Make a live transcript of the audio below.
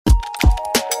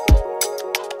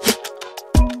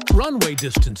Runway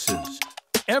distances.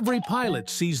 Every pilot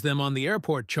sees them on the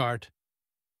airport chart.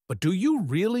 But do you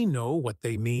really know what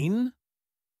they mean?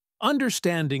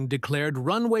 Understanding declared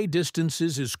runway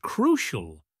distances is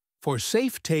crucial for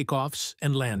safe takeoffs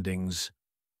and landings.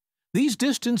 These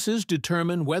distances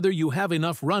determine whether you have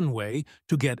enough runway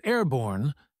to get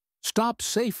airborne, stop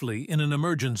safely in an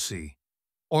emergency,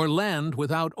 or land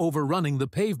without overrunning the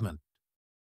pavement.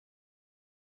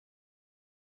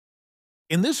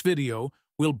 In this video,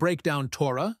 we'll break down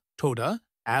TORA, TODA,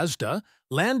 ASDA,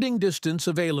 landing distance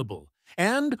available,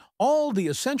 and all the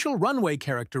essential runway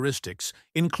characteristics,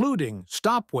 including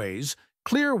stopways,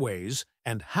 clearways,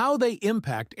 and how they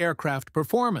impact aircraft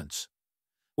performance.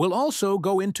 We'll also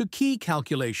go into key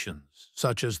calculations,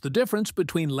 such as the difference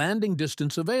between landing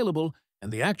distance available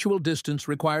and the actual distance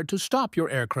required to stop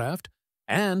your aircraft,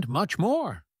 and much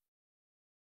more.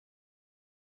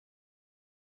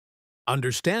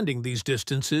 Understanding these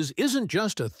distances isn't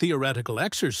just a theoretical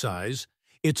exercise,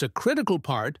 it's a critical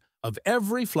part of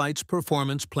every flight's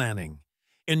performance planning,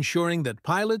 ensuring that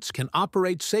pilots can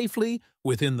operate safely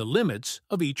within the limits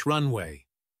of each runway.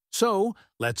 So,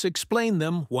 let's explain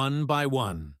them one by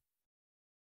one.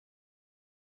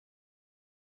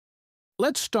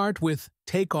 Let's start with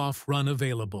Takeoff Run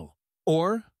Available,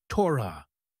 or TORA.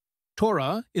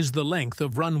 TORA is the length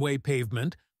of runway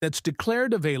pavement that's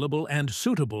declared available and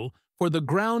suitable for the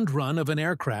ground run of an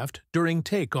aircraft during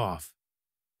takeoff.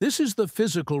 This is the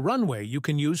physical runway you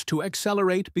can use to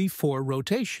accelerate before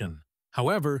rotation.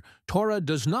 However, TORA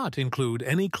does not include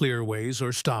any clearways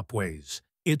or stopways.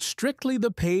 It's strictly the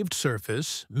paved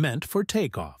surface meant for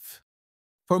takeoff.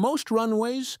 For most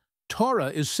runways,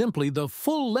 TORA is simply the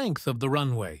full length of the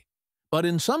runway, but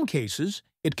in some cases,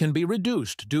 it can be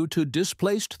reduced due to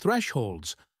displaced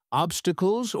thresholds,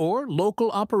 obstacles, or local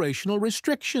operational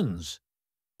restrictions.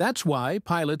 That's why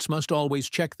pilots must always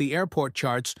check the airport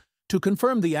charts to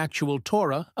confirm the actual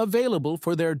TORA available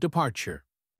for their departure.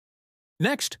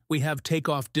 Next, we have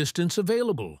Takeoff Distance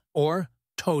Available, or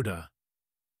TODA.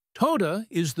 TODA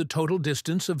is the total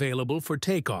distance available for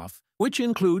takeoff, which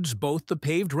includes both the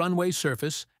paved runway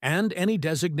surface and any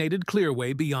designated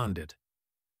clearway beyond it.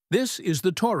 This is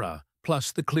the TORA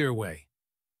plus the clearway.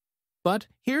 But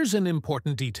here's an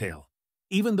important detail.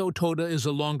 Even though TODA is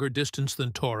a longer distance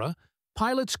than TORA,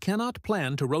 pilots cannot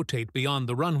plan to rotate beyond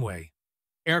the runway.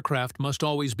 Aircraft must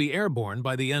always be airborne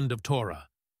by the end of TORA.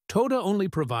 TODA only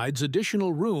provides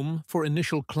additional room for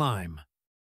initial climb.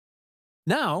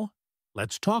 Now,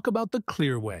 let's talk about the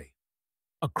clearway,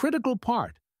 a critical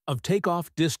part of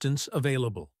takeoff distance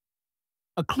available.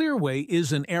 A clearway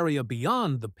is an area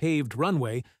beyond the paved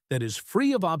runway that is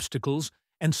free of obstacles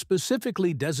and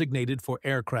specifically designated for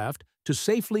aircraft to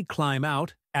safely climb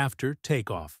out after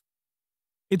takeoff.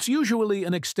 It's usually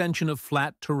an extension of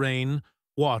flat terrain,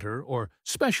 water, or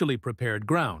specially prepared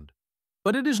ground,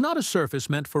 but it is not a surface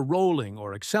meant for rolling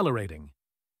or accelerating.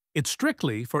 It's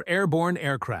strictly for airborne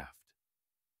aircraft.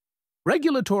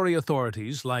 Regulatory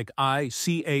authorities like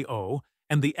ICAO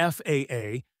and the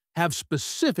FAA have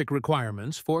specific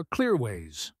requirements for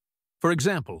clearways. For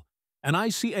example, an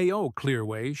ICAO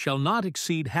clearway shall not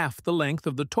exceed half the length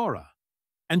of the TORA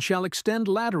and shall extend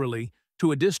laterally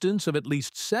to a distance of at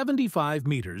least 75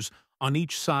 meters on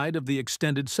each side of the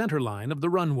extended centerline of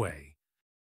the runway.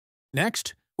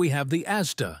 Next, we have the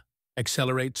ASDA,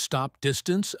 Accelerate Stop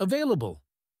Distance Available.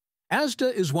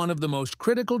 ASDA is one of the most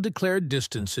critical declared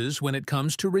distances when it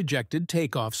comes to rejected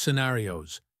takeoff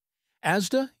scenarios.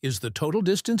 ASDA is the total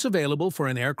distance available for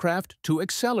an aircraft to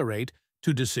accelerate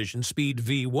to decision speed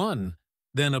V1,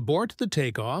 then abort the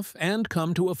takeoff and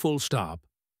come to a full stop,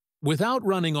 without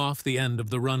running off the end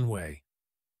of the runway.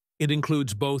 It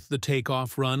includes both the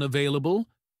Takeoff Run Available,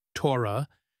 TORA,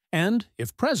 and,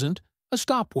 if present, a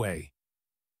stopway.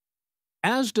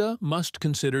 ASDA must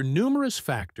consider numerous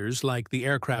factors like the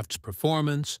aircraft's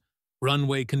performance,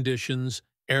 runway conditions,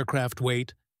 aircraft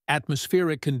weight,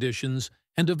 atmospheric conditions,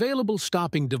 and available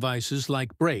stopping devices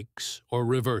like brakes or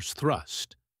reverse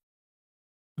thrust.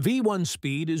 V1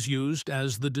 speed is used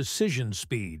as the decision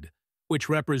speed, which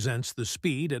represents the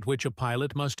speed at which a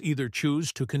pilot must either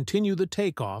choose to continue the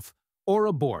takeoff or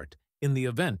abort in the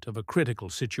event of a critical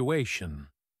situation.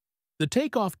 The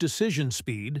takeoff decision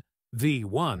speed,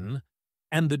 V1,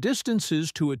 and the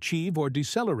distances to achieve or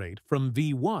decelerate from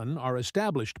V1 are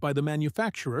established by the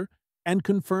manufacturer and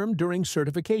confirmed during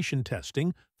certification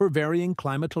testing for varying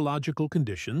climatological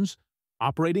conditions,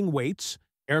 operating weights,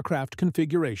 aircraft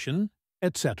configuration,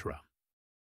 etc.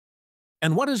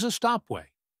 And what is a stopway?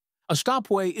 A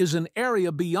stopway is an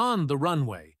area beyond the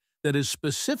runway that is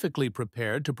specifically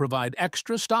prepared to provide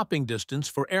extra stopping distance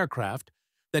for aircraft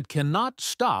that cannot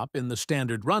stop in the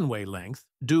standard runway length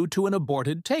due to an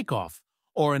aborted takeoff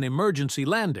or an emergency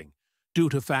landing due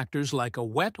to factors like a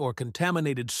wet or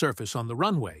contaminated surface on the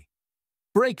runway,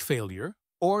 brake failure,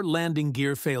 or landing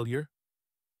gear failure.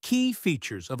 Key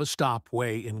features of a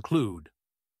stopway include: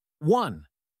 1.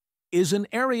 Is an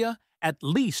area at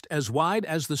least as wide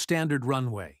as the standard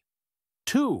runway.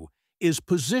 2. Is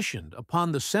positioned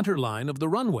upon the center line of the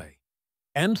runway.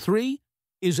 And 3.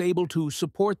 Is able to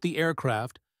support the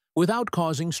aircraft without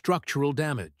causing structural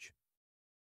damage.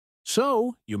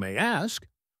 So, you may ask,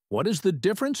 what is the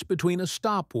difference between a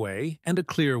stopway and a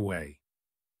clearway?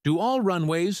 Do all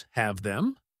runways have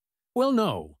them? Well,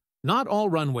 no, not all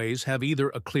runways have either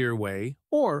a clearway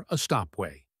or a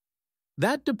stopway.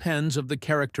 That depends on the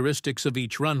characteristics of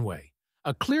each runway.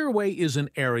 A clearway is an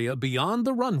area beyond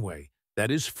the runway that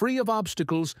is free of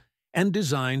obstacles and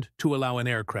designed to allow an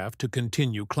aircraft to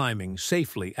continue climbing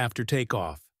safely after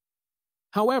takeoff.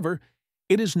 However,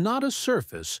 it is not a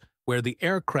surface where the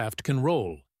aircraft can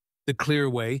roll. The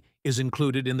clearway is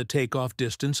included in the Takeoff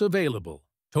Distance Available,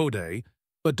 TODA,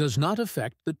 but does not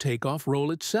affect the takeoff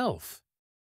roll itself.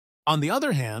 On the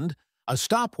other hand, a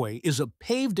stopway is a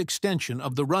paved extension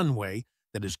of the runway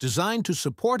that is designed to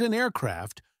support an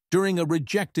aircraft during a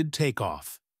rejected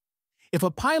takeoff. If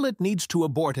a pilot needs to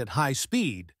abort at high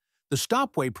speed, the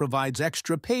stopway provides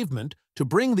extra pavement to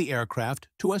bring the aircraft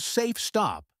to a safe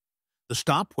stop. The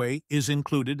stopway is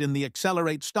included in the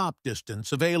Accelerate Stop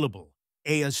Distance Available,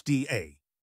 ASDA.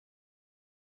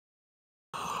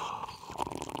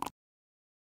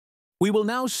 We will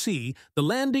now see the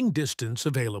Landing Distance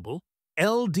Available,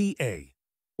 LDA.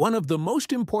 One of the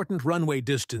most important runway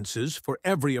distances for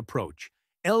every approach.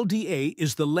 LDA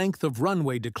is the length of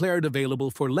runway declared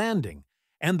available for landing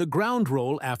and the ground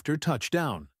roll after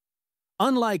touchdown.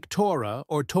 Unlike TORA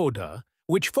or TODA,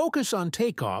 which focus on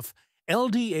takeoff,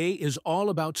 LDA is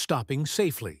all about stopping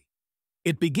safely.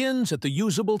 It begins at the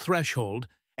usable threshold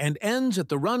and ends at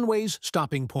the runway's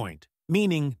stopping point,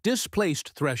 meaning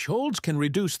displaced thresholds can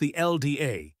reduce the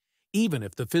LDA, even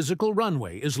if the physical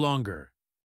runway is longer.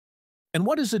 And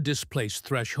what is a displaced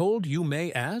threshold, you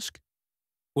may ask?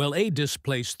 Well, a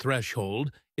displaced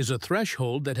threshold is a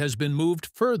threshold that has been moved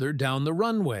further down the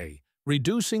runway,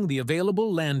 reducing the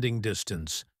available landing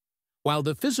distance. While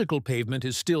the physical pavement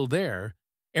is still there,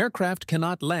 aircraft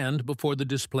cannot land before the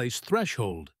displaced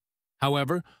threshold.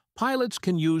 However, pilots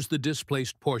can use the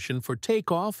displaced portion for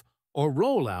takeoff or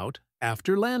rollout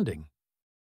after landing.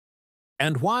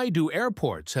 And why do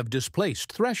airports have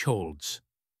displaced thresholds?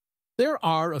 There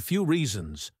are a few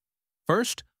reasons.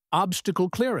 First, obstacle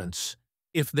clearance.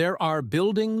 If there are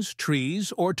buildings,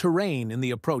 trees, or terrain in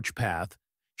the approach path,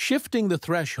 shifting the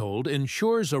threshold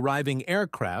ensures arriving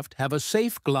aircraft have a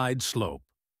safe glide slope.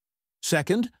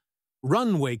 Second,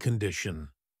 runway condition.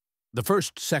 The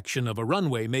first section of a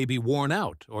runway may be worn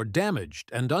out or damaged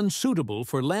and unsuitable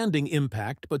for landing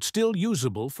impact but still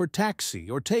usable for taxi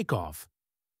or takeoff.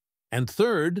 And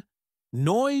third,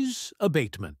 noise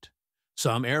abatement.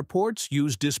 Some airports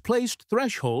use displaced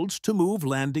thresholds to move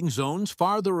landing zones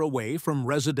farther away from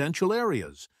residential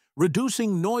areas,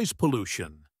 reducing noise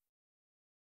pollution.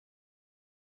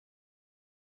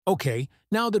 Okay,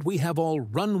 now that we have all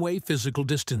runway physical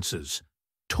distances,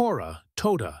 TORA,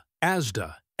 TODA,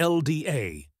 ASDA,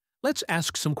 LDA, let's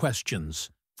ask some questions.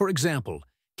 For example,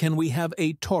 can we have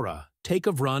a TORA,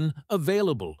 Takeoff Run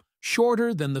Available,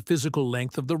 shorter than the physical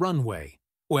length of the runway?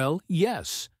 Well,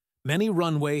 yes. Many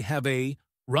runway have a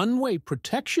runway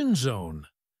protection zone,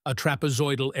 a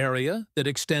trapezoidal area that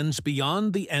extends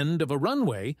beyond the end of a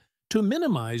runway to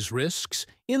minimize risks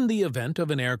in the event of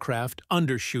an aircraft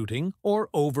undershooting or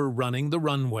overrunning the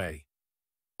runway.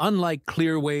 Unlike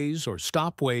clearways or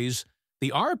stopways,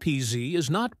 the RPZ is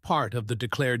not part of the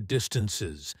declared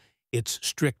distances. It's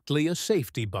strictly a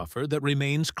safety buffer that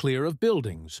remains clear of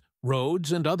buildings,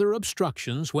 roads, and other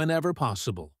obstructions whenever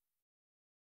possible.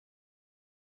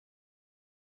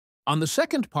 On the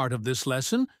second part of this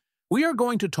lesson, we are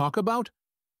going to talk about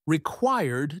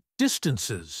required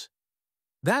distances.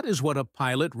 That is what a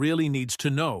pilot really needs to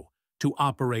know to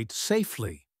operate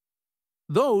safely.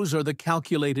 Those are the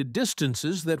calculated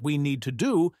distances that we need to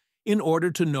do in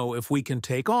order to know if we can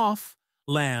take off,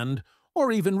 land,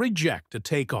 or even reject a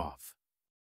takeoff.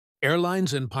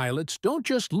 Airlines and pilots don't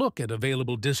just look at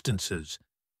available distances.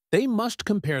 They must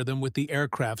compare them with the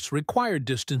aircraft's required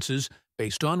distances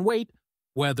based on weight,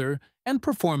 weather, and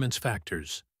performance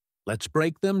factors. Let's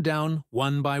break them down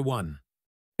one by one.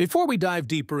 Before we dive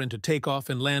deeper into takeoff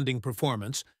and landing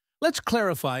performance, let's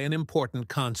clarify an important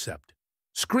concept.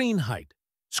 Screen height.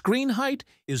 Screen height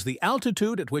is the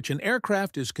altitude at which an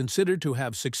aircraft is considered to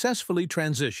have successfully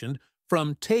transitioned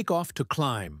from takeoff to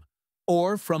climb,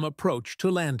 or from approach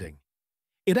to landing.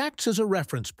 It acts as a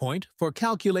reference point for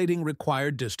calculating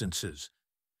required distances.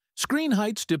 Screen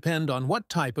heights depend on what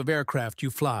type of aircraft you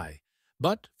fly,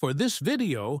 but for this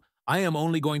video, I am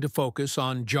only going to focus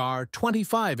on JAR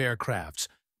 25 aircrafts,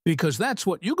 because that's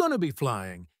what you're going to be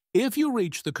flying if you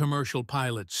reach the commercial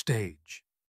pilot stage.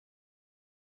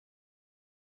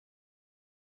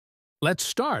 Let's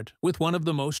start with one of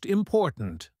the most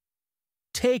important.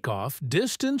 Takeoff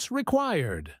distance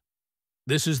required.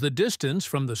 This is the distance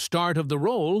from the start of the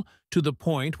roll to the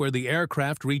point where the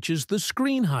aircraft reaches the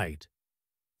screen height.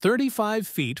 35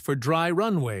 feet for dry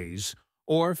runways,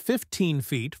 or 15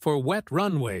 feet for wet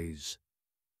runways.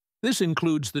 This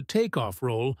includes the takeoff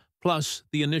roll plus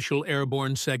the initial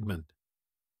airborne segment.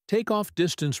 Takeoff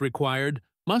distance required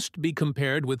must be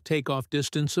compared with takeoff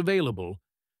distance available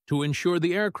to ensure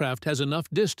the aircraft has enough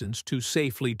distance to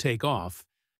safely take off.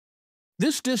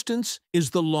 This distance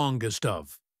is the longest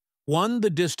of 1.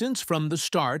 The distance from the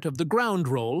start of the ground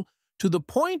roll to the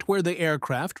point where the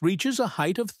aircraft reaches a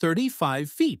height of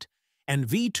 35 feet, and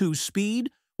V2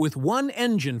 speed with one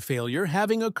engine failure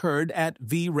having occurred at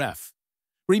VREF.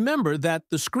 Remember that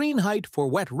the screen height for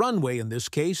wet runway in this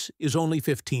case is only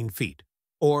 15 feet,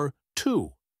 or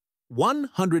 2.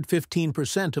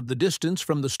 115% of the distance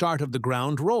from the start of the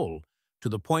ground roll to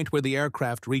the point where the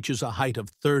aircraft reaches a height of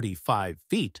 35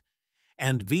 feet,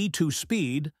 and V2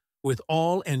 speed with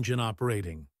all engine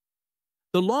operating.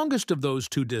 The longest of those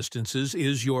two distances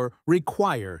is your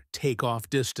require takeoff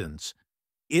distance.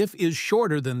 If is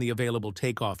shorter than the available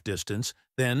takeoff distance,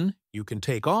 then you can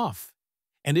take off.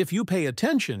 And if you pay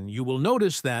attention, you will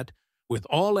notice that, with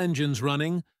all engines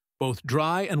running, both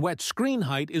dry and wet screen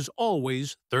height is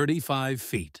always 35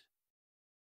 feet.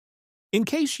 In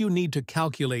case you need to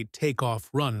calculate takeoff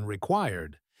run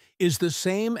required, is the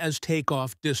same as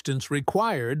takeoff distance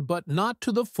required but not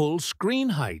to the full screen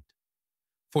height.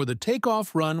 For the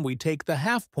takeoff run, we take the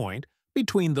half point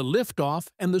between the liftoff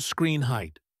and the screen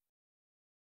height.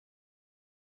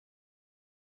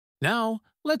 Now,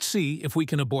 let's see if we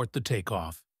can abort the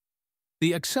takeoff.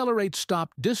 The accelerate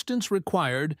stop distance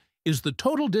required is the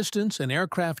total distance an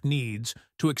aircraft needs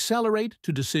to accelerate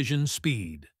to decision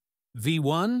speed.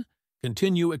 V1,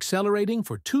 continue accelerating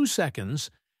for 2 seconds,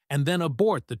 and then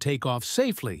abort the takeoff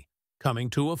safely, coming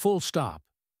to a full stop.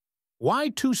 Why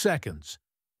 2 seconds?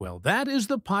 Well, that is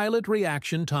the pilot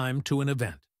reaction time to an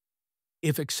event.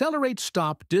 If accelerate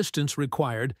stop distance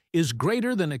required is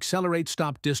greater than accelerate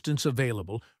stop distance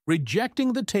available,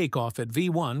 rejecting the takeoff at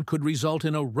V1 could result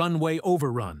in a runway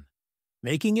overrun,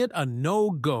 making it a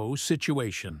no-go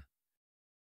situation.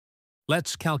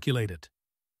 Let's calculate it.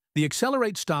 The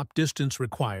accelerate stop distance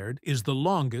required is the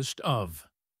longest of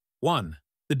 1.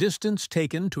 The distance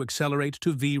taken to accelerate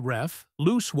to VREF,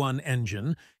 loose 1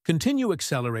 engine, continue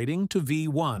accelerating to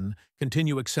V1,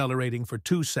 continue accelerating for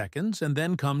 2 seconds, and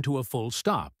then come to a full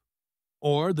stop.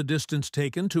 Or the distance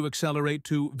taken to accelerate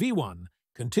to V1,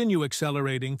 continue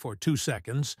accelerating for 2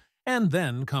 seconds, and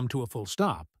then come to a full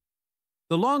stop.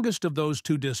 The longest of those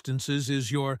two distances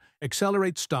is your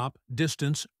accelerate stop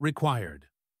distance required.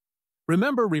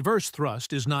 Remember, reverse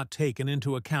thrust is not taken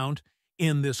into account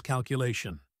in this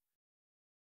calculation.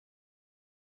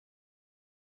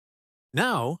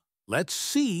 Now, let's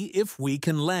see if we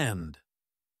can land.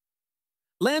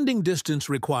 Landing distance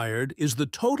required is the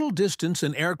total distance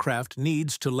an aircraft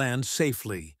needs to land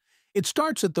safely. It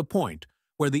starts at the point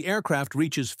where the aircraft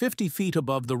reaches 50 feet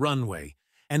above the runway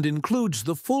and includes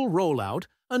the full rollout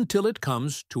until it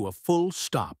comes to a full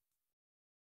stop.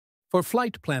 For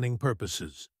flight planning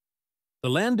purposes, the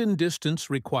landing distance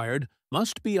required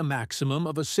must be a maximum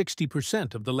of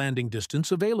 60% of the landing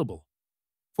distance available.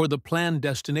 For the planned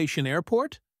destination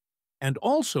airport, and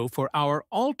also for our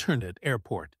alternate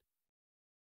airport.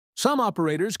 Some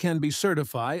operators can be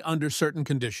certified under certain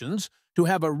conditions to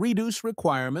have a reduce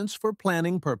requirements for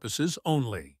planning purposes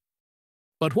only.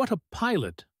 But what a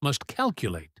pilot must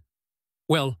calculate?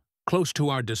 Well, close to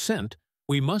our descent,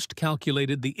 we must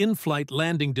calculate the in-flight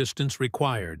landing distance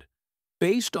required,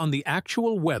 based on the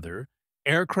actual weather,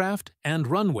 aircraft, and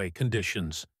runway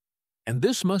conditions. And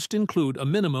this must include a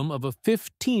minimum of a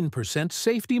 15%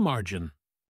 safety margin.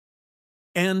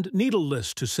 And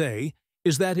needless to say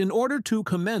is that in order to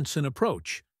commence an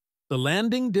approach, the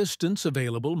landing distance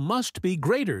available must be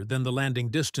greater than the landing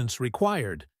distance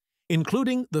required,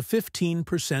 including the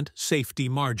 15% safety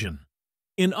margin.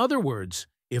 In other words,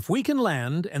 if we can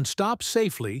land and stop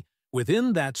safely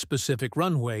within that specific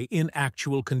runway in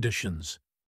actual conditions.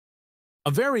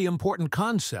 A very important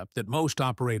concept that most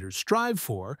operators strive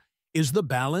for is the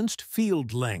balanced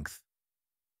field length.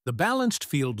 The balanced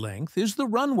field length is the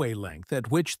runway length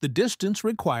at which the distance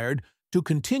required to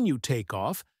continue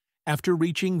takeoff after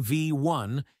reaching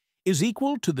V1 is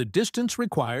equal to the distance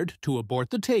required to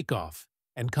abort the takeoff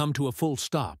and come to a full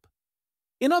stop.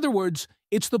 In other words,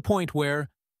 it's the point where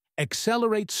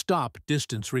accelerate stop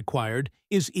distance required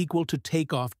is equal to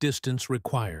takeoff distance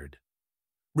required.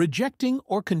 Rejecting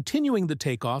or continuing the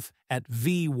takeoff at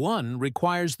V1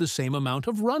 requires the same amount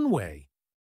of runway.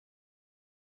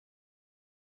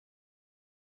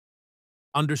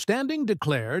 Understanding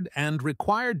declared and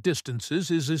required distances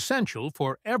is essential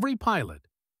for every pilot,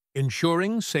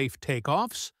 ensuring safe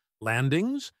takeoffs,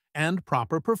 landings, and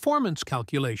proper performance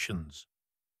calculations.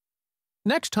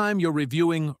 Next time you're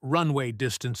reviewing runway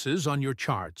distances on your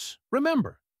charts,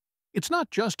 remember, it's not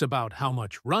just about how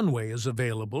much runway is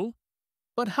available,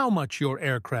 but how much your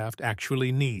aircraft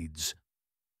actually needs.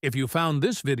 If you found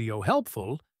this video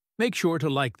helpful, make sure to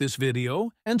like this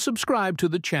video and subscribe to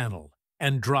the channel,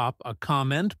 and drop a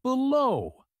comment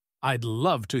below. I'd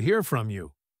love to hear from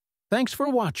you. Thanks for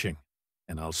watching,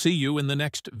 and I'll see you in the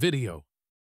next video.